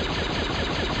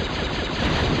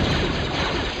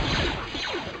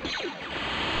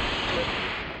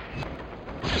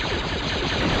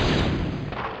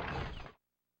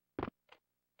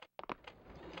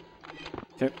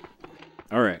 Okay,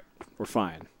 alright, we're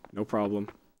fine, no problem.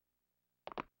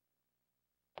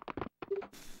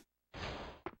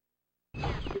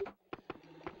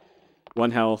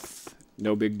 One health,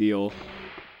 no big deal.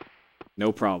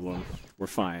 No problem. We're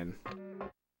fine.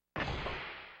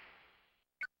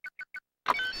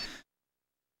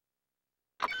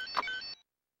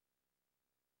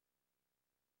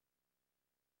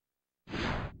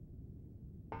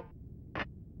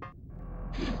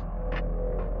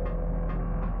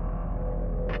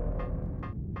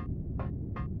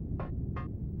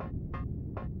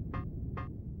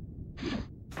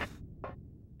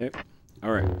 Okay.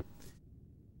 Alright.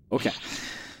 Okay.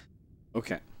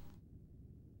 Okay.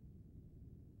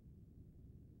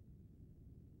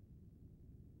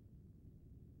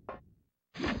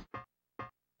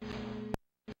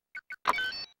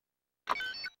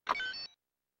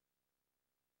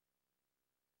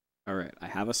 Alright, I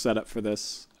have a setup for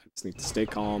this. I just need to stay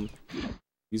calm.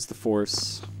 Use the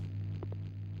force.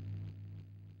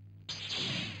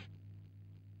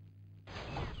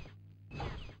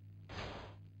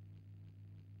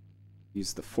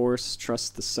 Use the force,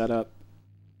 trust the setup.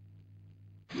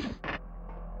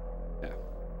 Yeah.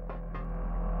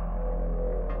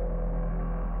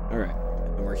 Alright,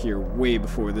 and we're here way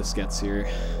before this gets here.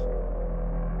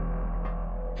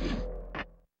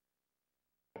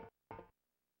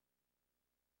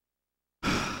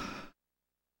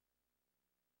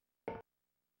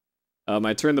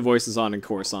 I turned the voices on in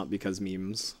Coruscant because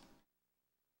memes.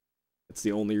 That's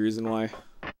the only reason why.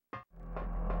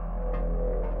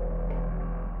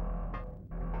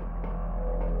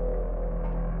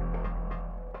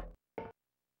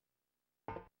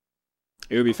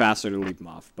 It would be faster to leave them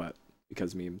off, but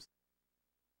because memes.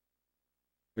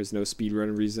 There's no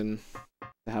speedrun reason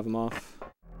to have them off.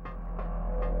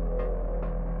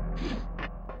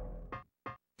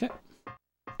 Okay.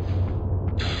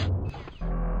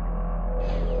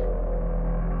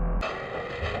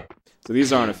 So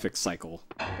these aren't a fixed cycle.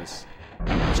 There's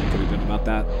not much I could have done about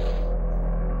that.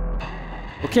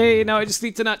 Okay, now I just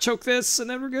need to not choke this, and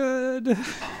then we're good.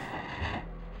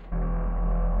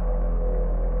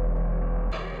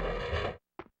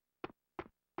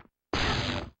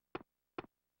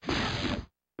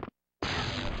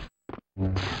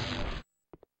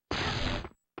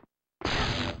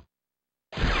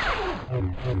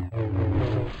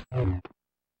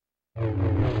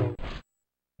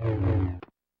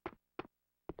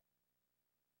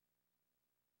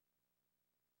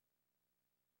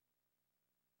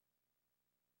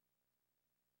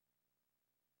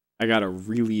 I got a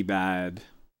really bad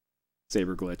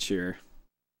saber glitch here.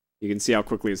 You can see how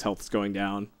quickly his health is going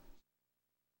down.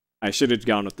 I should have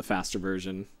gone with the faster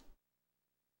version.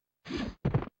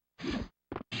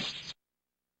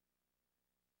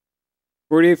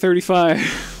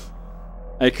 4835.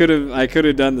 I could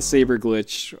have done the saber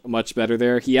glitch much better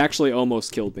there. He actually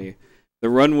almost killed me. The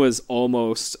run was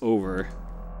almost over.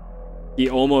 He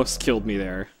almost killed me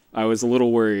there. I was a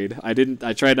little worried. I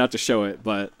tried not to show it,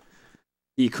 but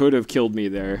he could have killed me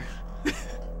there.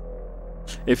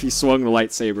 If he swung the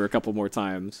lightsaber a couple more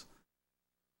times.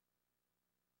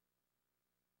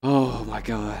 Oh my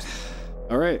god.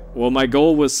 Alright, well my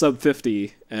goal was sub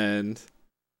 50, and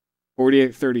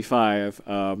 4835.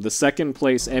 The second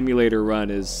place emulator run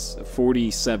is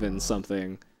 47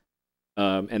 something.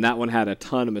 And that one had a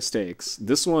ton of mistakes.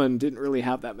 This one didn't really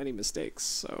have that many mistakes,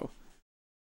 so...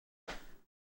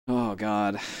 Oh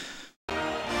god.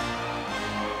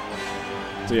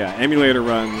 So yeah, emulator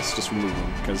runs, just remove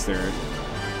them, because they're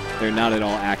not at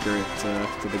all accurate to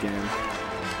the game.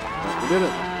 But we did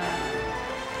it.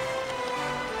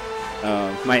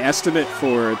 My estimate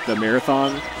for the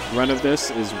marathon run of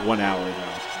this is 1 hour,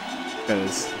 though,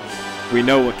 because we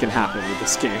know what can happen with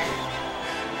this game.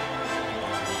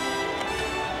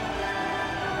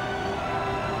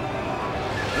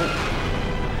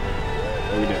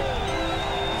 Oh, we did.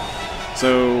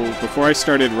 So, before I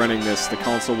started running this, the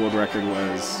console world record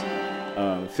was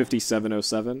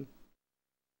 5707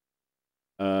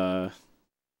 by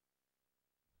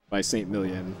St.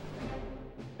 Million,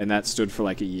 and that stood for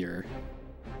like a year.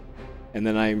 And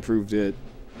then I improved it,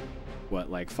 what,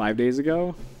 like 5 days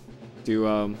ago?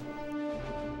 To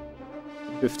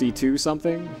 52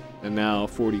 something, and now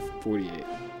 48,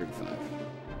 35.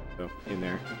 So, in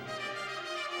there.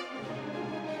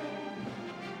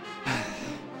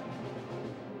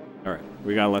 Alright,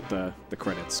 we gotta let the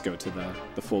credits go to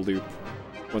the full loop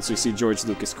once we see George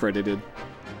Lucas credited.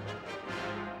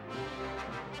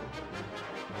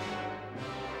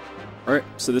 Alright,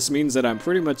 so this means that I'm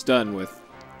pretty much done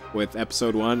with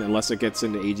episode 1, unless it gets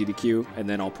into AGDQ, and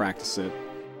then I'll practice it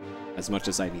as much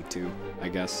as I need to, I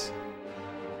guess.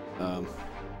 But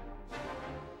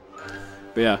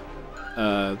yeah,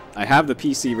 I have the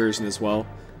PC version as well,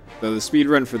 though the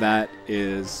speedrun for that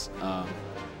is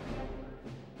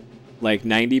like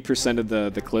 90% of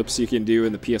the clips you can do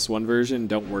in the PS1 version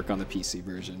don't work on the PC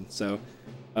version. So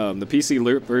the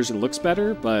PC version looks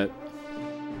better, but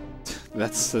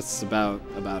that's about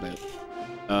it.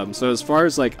 So as far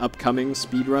as like upcoming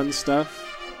speedrun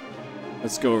stuff,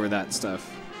 let's go over that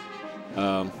stuff.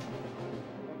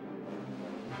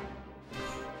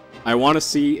 I want to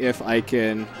see if I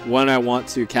can... I want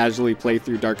to casually play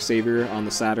through Dark Savior on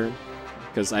the Saturn,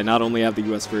 because I not only have the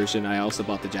US version, I also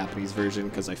bought the Japanese version,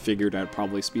 because I figured I'd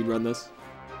probably speedrun this.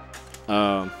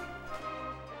 A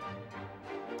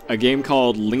game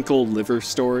called Linkle Liver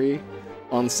Story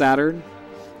on Saturn.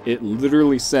 It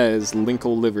literally says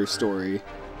Linkle Liver Story.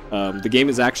 The game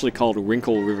is actually called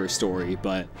Wrinkle River Story,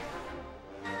 but...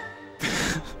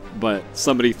 but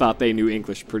somebody thought they knew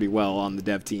English pretty well on the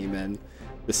dev team, and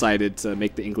decided to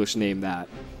make the English name that.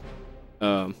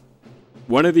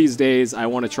 One of these days, I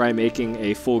want to try making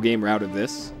a full game route of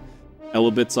this.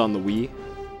 Elebits on the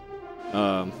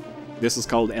Wii. This is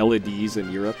called LEDs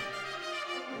in Europe.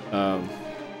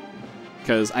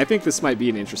 Because I think this might be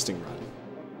an interesting run.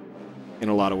 In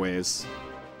a lot of ways.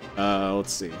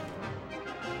 Let's see.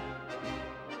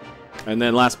 And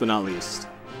then last but not least,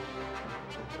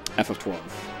 FF12.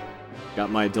 Got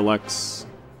my deluxe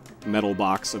metal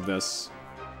box of this.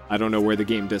 I don't know where the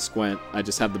game disc went. I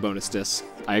just have the bonus disc.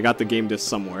 I got the game disc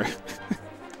somewhere.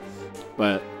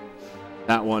 But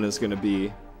that one is going to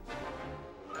be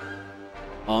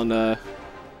on the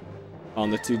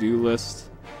to-do list.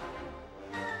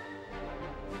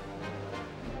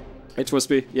 Hey,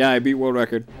 Twispy. Yeah, I beat world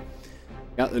record.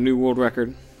 Got the new world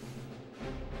record.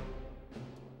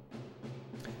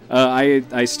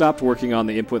 I stopped working on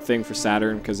the input thing for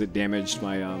Saturn because it damaged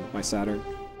my my Saturn.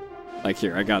 Like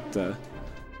here, I got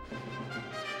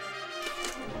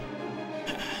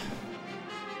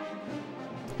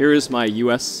here is my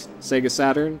US Sega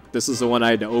Saturn. This is the one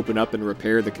I had to open up and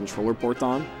repair the controller port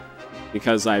on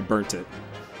because I burnt it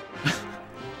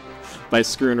by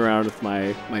screwing around with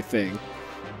my thing.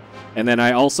 And then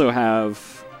I also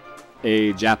have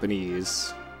a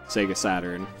Japanese Sega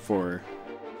Saturn for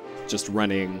just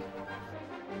running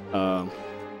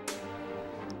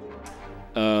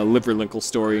Liver Linkle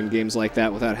Story and games like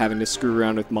that without having to screw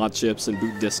around with mod chips and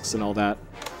boot discs and all that.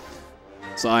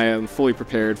 So I am fully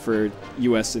prepared for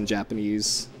US and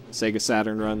Japanese Sega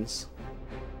Saturn runs.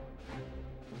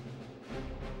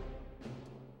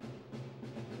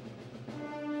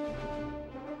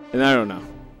 And I don't know.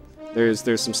 There's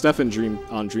some stuff on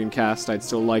Dreamcast I'd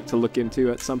still like to look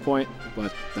into at some point,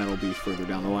 but that'll be further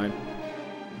down the line.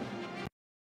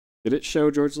 Did it show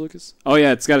George Lucas? Oh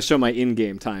yeah, it's got to show my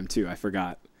in-game time too, I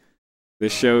forgot.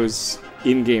 This shows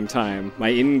in-game time. My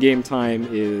in-game time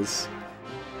is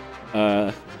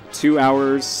 2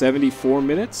 hours, 74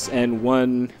 minutes, and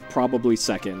 1 probably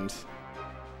second.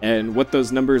 And what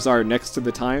those numbers are next to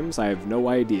the times, I have no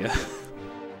idea.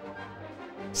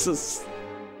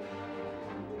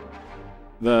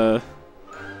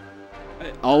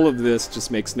 All of this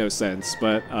just makes no sense,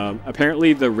 but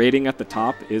apparently the rating at the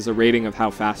top is a rating of how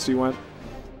fast you went,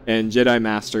 and Jedi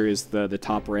Master is the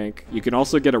top rank. You can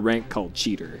also get a rank called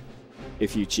Cheater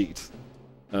if you cheat.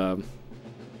 But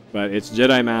it's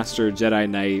Jedi Master, Jedi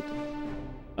Knight,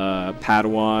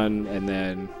 Padawan, and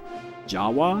then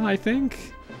Jawa, I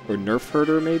think? Or Nerf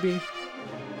Herder, maybe?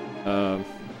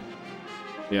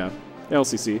 Yeah,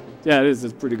 LCC. Yeah, it's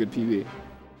a pretty good PB.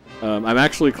 I'm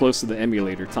actually close to the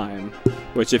emulator time,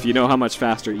 which if you know how much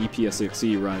faster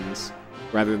EPSXE runs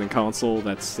rather than console,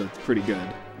 that's pretty good.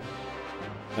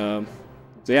 So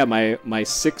yeah, my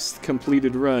 6th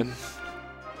completed run.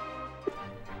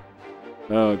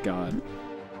 Oh god.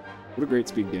 What a great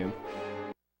speed game.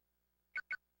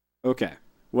 Okay,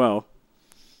 well,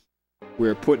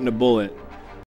 we're putting a bullet